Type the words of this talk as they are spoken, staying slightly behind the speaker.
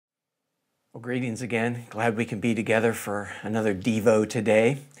Well, greetings again. Glad we can be together for another Devo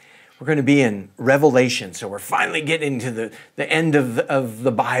today. We're going to be in Revelation, so we're finally getting to the end of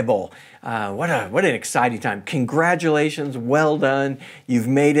the Bible. What an exciting time. Congratulations, well done. You've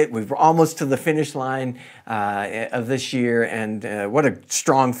made it. We're almost to the finish line of this year, and what a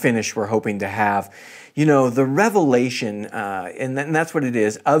strong finish we're hoping to have. You know, the revelation, and that's what it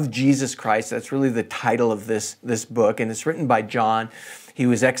is, of Jesus Christ. That's really the title of this book, and it's written by John. He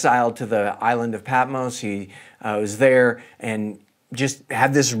was exiled to the island of Patmos. He was there and just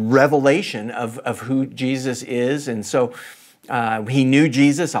had this revelation of who Jesus is. And so he knew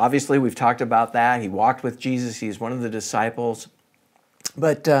Jesus. Obviously, we've talked about that. He walked with Jesus. He's one of the disciples.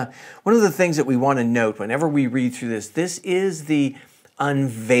 But one of the things that we want to note whenever we read through this is the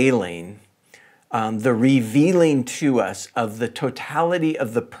unveiling, the revealing to us of the totality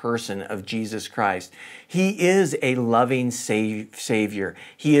of the person of Jesus Christ. He is a loving Savior.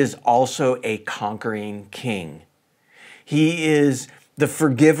 He is also a conquering King. He is the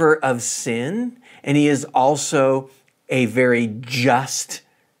forgiver of sin, and He is also a very just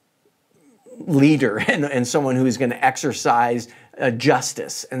leader and someone who is going to exercise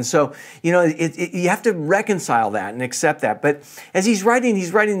justice. And so, you know, you have to reconcile that and accept that. But as he's writing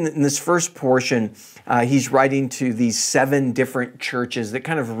in this first portion, he's writing to these 7 different churches that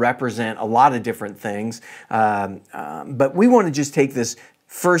kind of represent a lot of different things. But we want to just take this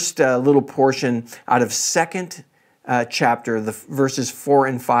first little portion out of 2nd chapter, the verses 4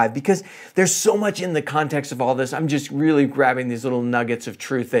 and 5, because there's so much in the context of all this. I'm just really grabbing these little nuggets of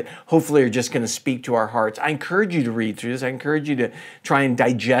truth that hopefully are just going to speak to our hearts. I encourage you to read through this. I encourage you to try and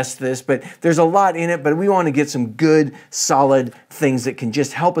digest this, but there's a lot in it, but we want to get some good, solid things that can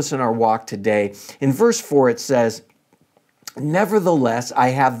just help us in our walk today. In verse 4, it says, "Nevertheless, I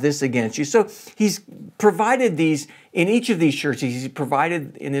have this against you." So he's provided these, in each of these churches, he's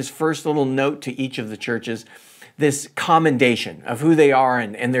provided in his first little note to each of the churches, this commendation of who they are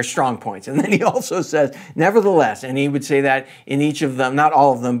and their strong points. And then he also says, nevertheless, and he would say that in each of them, not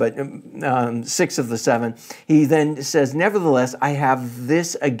all of them, but 6 of the 7. He then says, "Nevertheless, I have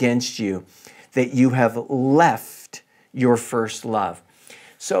this against you, that you have left your first love."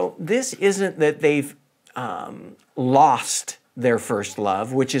 So this isn't that they've lost their first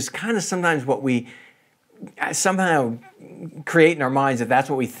love, which is kind of sometimes what we somehow create in our minds, that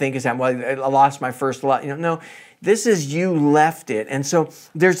that's what we think is happening. Well, I lost my first love. No, this is you left it. And so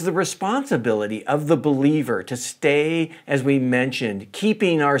there's the responsibility of the believer to stay, as we mentioned,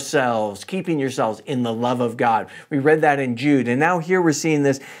 keeping yourselves in the love of God. We read that in Jude. And now here we're seeing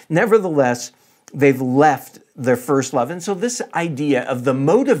this. Nevertheless, they've left their first love. And so this idea of the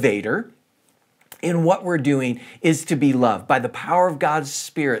motivator in what we're doing is to be loved by the power of God's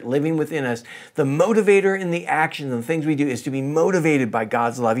Spirit living within us. The motivator in the action and the things we do is to be motivated by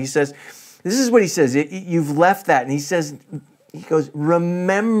God's love. He says, this is what he says, you've left that. And he goes,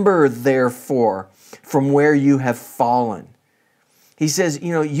 "Remember therefore from where you have fallen." He says,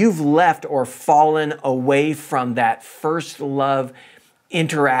 you've left or fallen away from that first love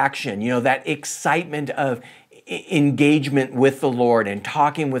interaction, that excitement of engagement with the Lord and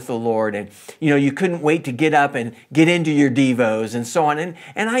talking with the Lord, and you couldn't wait to get up and get into your devos and so on. And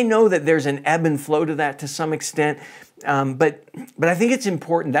I know that there's an ebb and flow to that to some extent, but I think it's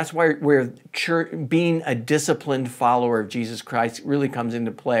important. That's why being a disciplined follower of Jesus Christ really comes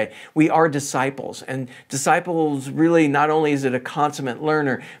into play. We are disciples, and disciples really, not only is it a consummate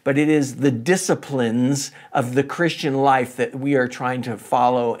learner, but it is the disciplines of the Christian life that we are trying to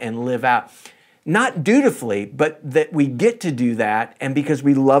follow and live out. Not dutifully, but that we get to do that, and because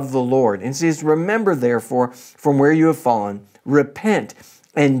we love the Lord. And it says, "Remember therefore from where you have fallen, repent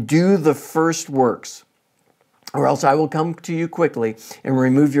and do the first works, or else I will come to you quickly and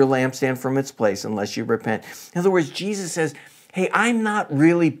remove your lampstand from its place unless you repent." In other words, Jesus says, hey, I'm not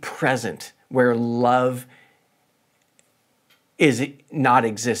really present where love is not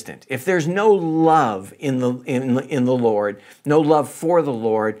existent. If there's no love in the Lord, no love for the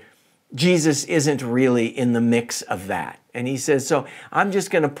Lord, Jesus isn't really in the mix of that. And he says, so I'm just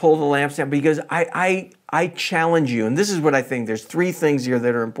going to pull the lampstand because I challenge you. And this is what I think. There's 3 things here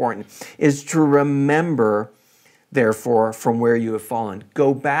that are important, is to remember, therefore, from where you have fallen.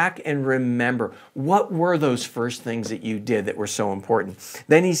 Go back and remember. What were those first things that you did that were so important?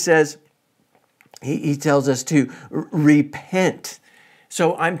 Then he says, he tells us to repent.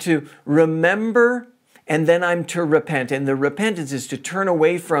 So I'm to remember, and then I'm to repent. And the repentance is to turn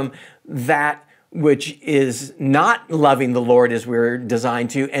away from that which is not loving the Lord as we're designed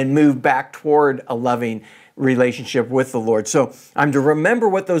to, and move back toward a loving relationship with the Lord. So I'm to remember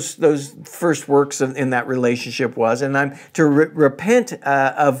what those first works in that relationship was, and I'm to repent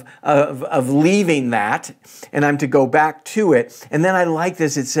of leaving that, and I'm to go back to it. And then I like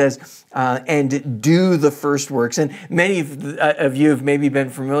this, it says, and do the first works. And many of you have maybe been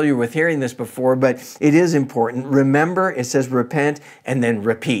familiar with hearing this before, but it is important. Remember, it says repent and then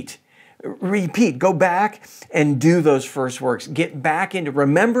repeat. Repeat, go back and do those first works. Get back into,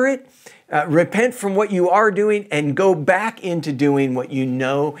 remember it, repent from what you are doing, and go back into doing what you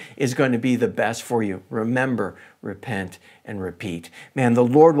know is going to be the best for you. Remember, repent, and repeat. Man, the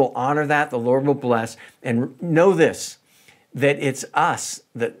Lord will honor that. The Lord will bless. And know this, that it's us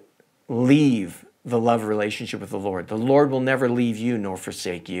that leave the love relationship with the Lord. The Lord will never leave you nor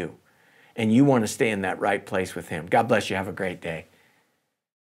forsake you. And you want to stay in that right place with Him. God bless you. Have a great day.